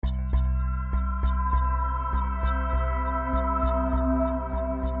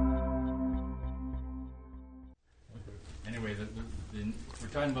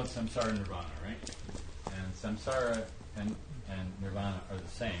talking about samsara and nirvana, right? And samsara and nirvana are the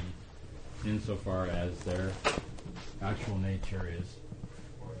same insofar as their actual nature is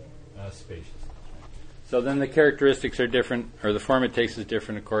spacious. So then the characteristics are different, or the form it takes is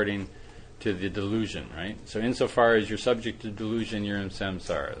different according to the delusion, right? So insofar as you're subject to delusion, you're in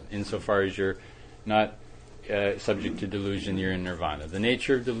samsara. Insofar as you're not subject to delusion, you're in nirvana. The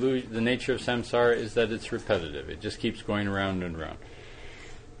nature of the nature of samsara is that it's repetitive. It just keeps going around and around.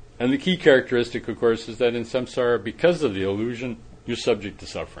 And the key characteristic, of course, is that in samsara, because of the illusion, you're subject to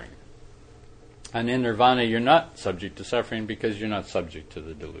suffering. And in nirvana, you're not subject to suffering because you're not subject to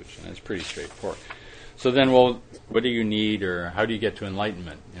the delusion. It's pretty straightforward. So then, well, what do you need, or how do you get to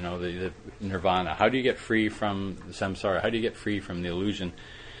enlightenment? You know, the nirvana. How do you get free from samsara? How do you get free from the illusion?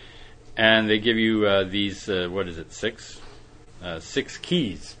 And they give you these, six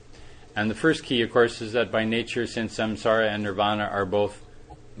keys. And the first key, of course, is that by nature, since samsara and nirvana are both,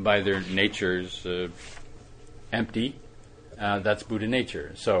 by their natures, empty, that's Buddha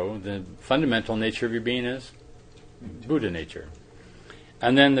nature. So the fundamental nature of your being is Buddha nature.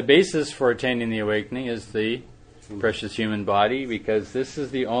 And then the basis for attaining the awakening is the precious human body, because this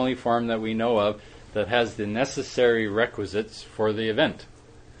is the only form that we know of that has the necessary requisites for the event.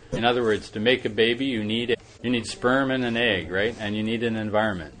 In other words, to make a baby, you need sperm and an egg, right? And you need an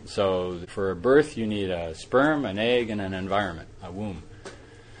environment. So for a birth, you need a sperm, an egg, and an environment, a womb.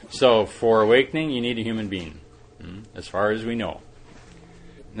 So for awakening, you need a human being, as far as we know.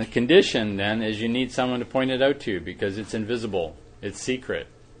 The condition, then, is you need someone to point it out to you, because it's invisible. It's secret.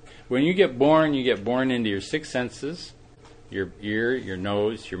 When you get born into your six senses, your ear, your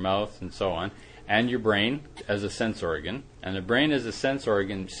nose, your mouth, and so on, and your brain as a sense organ. And the brain as a sense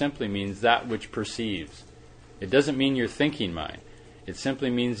organ simply means that which perceives. It doesn't mean your thinking mind. It simply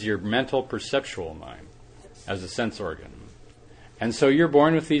means your mental perceptual mind as a sense organ. And so you're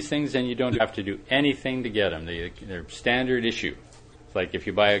born with these things, and you don't have to do anything to get them. They're standard issue. It's like if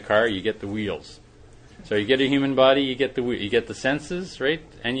you buy a car, you get the wheels. So you get a human body, you get the senses, right?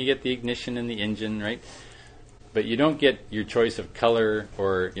 And you get the ignition and the engine, right? But you don't get your choice of color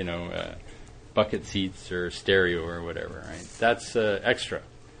or, bucket seats or stereo or whatever, right? That's extra.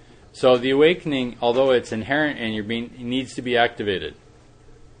 So the awakening, although it's inherent in your being, needs to be activated,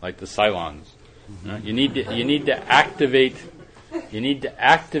 like the Cylons. You need to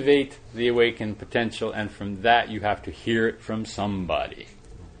activate the awakened potential, and from that you have to hear it from somebody.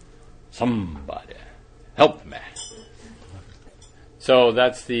 Somebody. Help me. So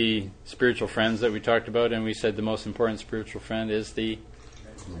that's the spiritual friends that we talked about, and we said the most important spiritual friend is the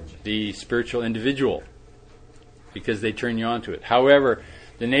spiritual individual, because they turn you onto it. However,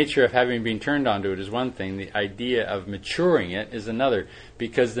 the nature of having been turned onto it is one thing. The idea of maturing it is another,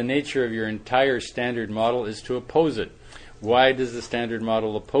 because the nature of your entire standard model is to oppose it. Why does the standard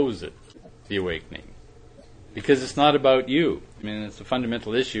model oppose it, the awakening? Because it's not about you. I mean, it's the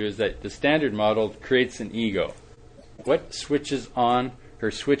fundamental issue is that the standard model creates an ego. What switches on or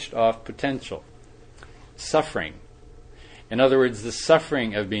switched off potential? Suffering. In other words, the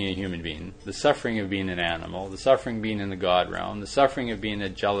suffering of being a human being, the suffering of being an animal, the suffering of being in the God realm, the suffering of being a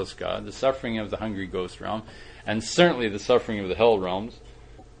jealous God, the suffering of the hungry ghost realm, and certainly the suffering of the hell realms,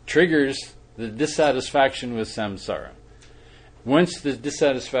 triggers the dissatisfaction with samsara. Once the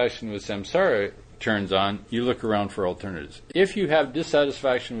dissatisfaction with samsara turns on, you look around for alternatives. If you have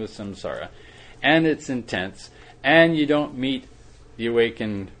dissatisfaction with samsara, and it's intense, and you don't meet the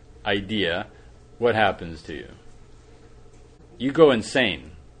awakened idea, what happens to you? You go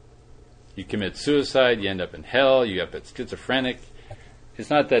insane. You commit suicide, you end up in hell, you end up schizophrenic. It's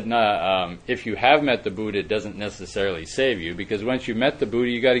not that if you have met the Buddha, it doesn't necessarily save you, because once you've met the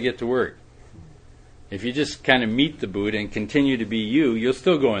Buddha, you got to get to work. If you just kind of meet the Buddha and continue to be you'll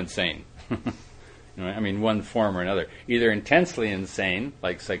still go insane. One form or another. Either intensely insane,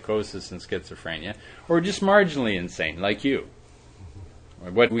 like psychosis and schizophrenia, or just marginally insane, like you.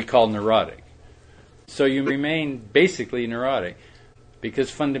 Or what we call neurotic. So you remain basically neurotic,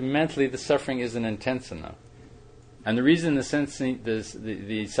 because fundamentally the suffering isn't intense enough. And the reason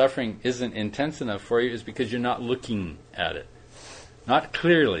the suffering isn't intense enough for you is because you're not looking at it. Not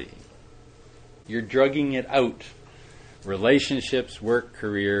clearly. You're drugging it out. Relationships, work,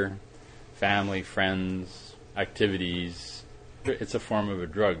 career, family, friends, activities. It's a form of a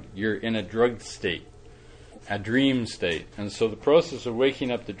drug. You're in a drugged state, a dream state. And so the process of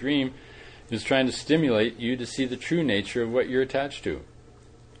waking up the dream is trying to stimulate you to see the true nature of what you're attached to.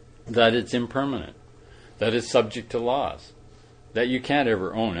 That it's impermanent. That it's subject to laws. That you can't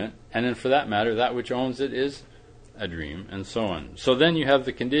ever own it. And then for that matter, that which owns it is a dream, and so on. So then you have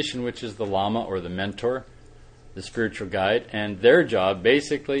the condition, which is the Lama or the mentor, the spiritual guide, and their job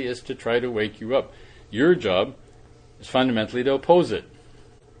basically is to try to wake you up. Your job is fundamentally to oppose it.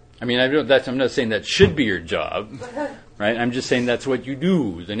 I mean, I'm not saying that should be your job, right? I'm just saying that's what you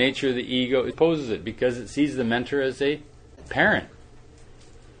do. The nature of the ego opposes it because it sees the mentor as a parent.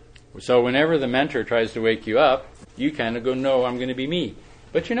 So whenever the mentor tries to wake you up, you kind of go, no, I'm going to be me.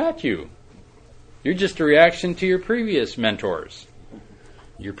 But you're not you. You're just a reaction to your previous mentors.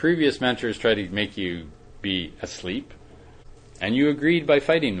 Your previous mentors try to make you be asleep, and you agreed by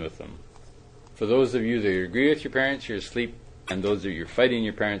fighting with them. For those of you that agree with your parents, you're asleep, and those of you fighting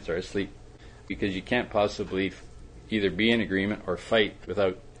your parents are asleep, because you can't possibly either be in agreement or fight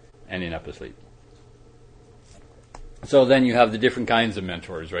without ending up asleep. So then you have the different kinds of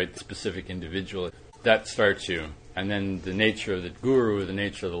mentors, right? The specific individual. That starts you. And then the nature of the guru, the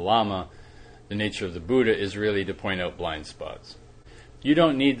nature of the lama, the nature of the Buddha is really to point out blind spots. You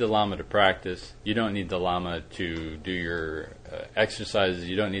don't need the lama to practice. You don't need the lama to do your exercises.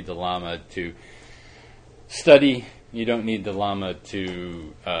 You don't need the lama to study. You don't need the lama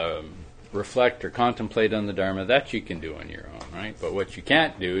to reflect or contemplate on the Dharma. That you can do on your own, right? But what you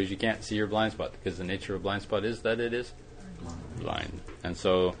can't do is you can't see your blind spot, because the nature of blind spot is that it is blind. And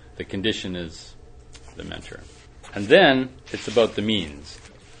so the condition is the mentor. And then it's about the means,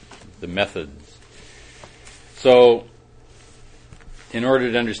 the methods. So in order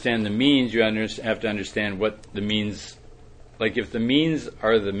to understand the means, you have to understand what the means, like if the means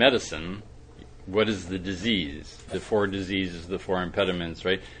are the medicine, what is the disease? The four diseases, the four impediments,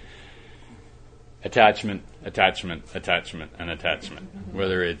 right? Attachment, attachment, attachment, and attachment.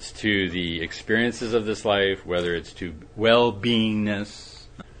 Whether it's to the experiences of this life, whether it's to well-beingness,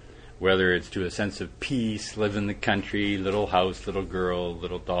 whether it's to a sense of peace, live in the country, little house, little girl,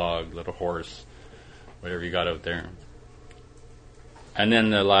 little dog, little horse, whatever you got out there. And then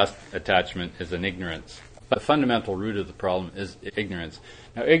the last attachment is an ignorance. The fundamental root of the problem is ignorance.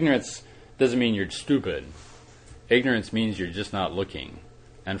 Now, ignorance doesn't mean you're stupid. Ignorance means you're just not looking.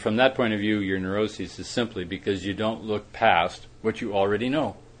 And from that point of view, your neurosis is simply because you don't look past what you already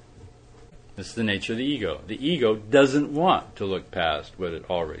know. This is the nature of the ego. The ego doesn't want to look past what it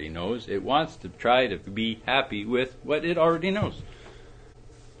already knows. It wants to try to be happy with what it already knows.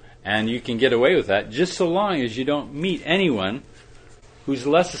 And you can get away with that just so long as you don't meet anyone who's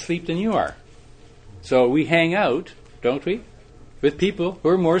less asleep than you are. So we hang out, don't we, with people who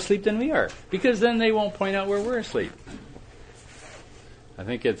are more asleep than we are, because then they won't point out where we're asleep. I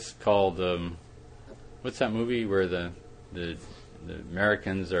think it's called, what's that movie where the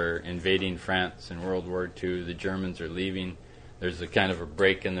Americans are invading France in World War II, the Germans are leaving, there's a kind of a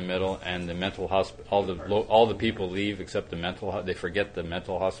break in the middle, and the mental hospital, all the people leave except the mental, they forget the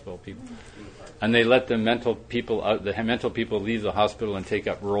mental hospital people. And they let the mental people out, the mental people leave the hospital and take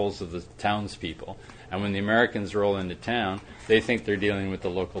up roles of the townspeople. And when the Americans roll into town, they think they're dealing with the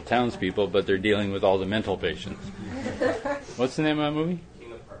local townspeople, but they're dealing with all the mental patients. What's the name of that movie?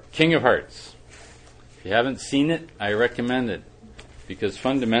 King of Hearts. King of Hearts. If you haven't seen it, I recommend it. Because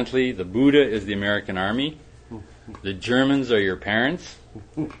fundamentally, the Buddha is the American army, the Germans are your parents,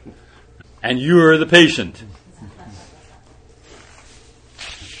 and you are the patient.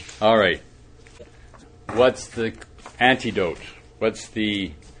 All right. What's the antidote? What's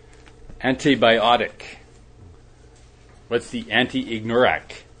the antibiotic? What's the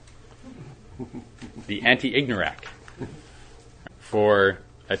anti-ignorac? The anti-ignorac for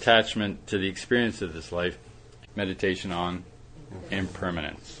attachment to the experience of this life, meditation on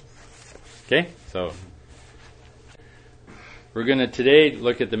impermanence. Okay? So we're going to today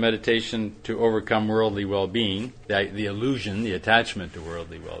look at the meditation to overcome worldly well-being, the illusion, the attachment to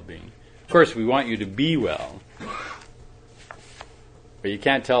worldly well-being. Of course, we want you to be well, but you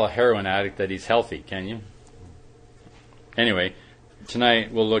can't tell a heroin addict that he's healthy, can you? Anyway,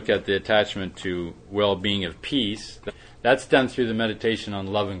 tonight we'll look at the attachment to well-being of peace. That's done through the meditation on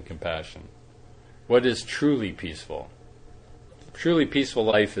love and compassion. What is truly peaceful? Truly peaceful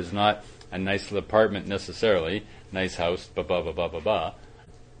life is not a nice little apartment necessarily, nice house, ba-ba-ba-ba-ba-ba.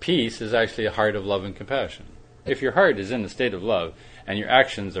 Peace is actually a heart of love and compassion. If your heart is in a state of love and your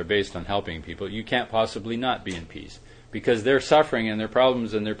actions are based on helping people, you can't possibly not be in peace, because their suffering and their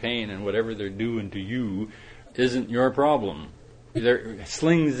problems and their pain and whatever they're doing to you isn't your problem. Their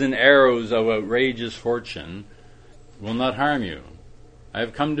slings and arrows of outrageous fortune will not harm you. I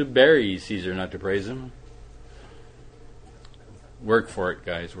have come to bury Caesar, not to praise him. Work for it,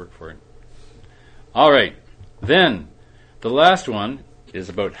 guys, work for it. All right, then the last one is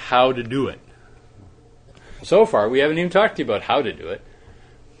about how to do it. So far, we haven't even talked to you about how to do it.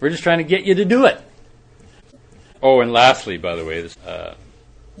 We're just trying to get you to do it. Oh, and lastly, by the way, this,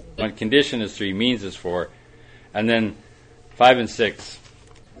 one condition is 3, means is 4, And then 5 and 6,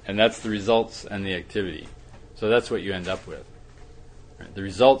 and that's the results and the activity. So that's what you end up with. Right? The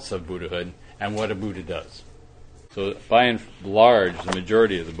results of Buddhahood and what a Buddha does. So by and large, the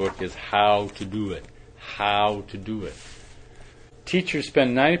majority of the book is how to do it. How to do it. Teachers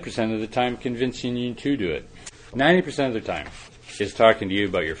spend 90% of the time convincing you to do it. 90% of the time is talking to you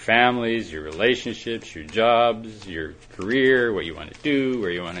about your families, your relationships, your jobs, your career, what you want to do,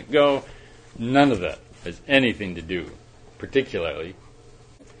 where you want to go. None of that has anything to do, particularly,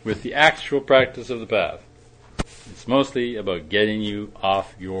 with the actual practice of the path. It's mostly about getting you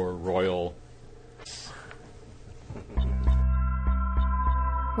off your royal.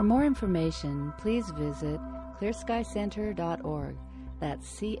 For more information, please visit clearskycenter.org.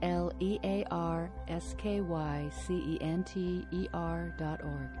 That's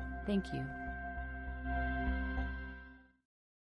ClearSkyCenter.org. Thank you.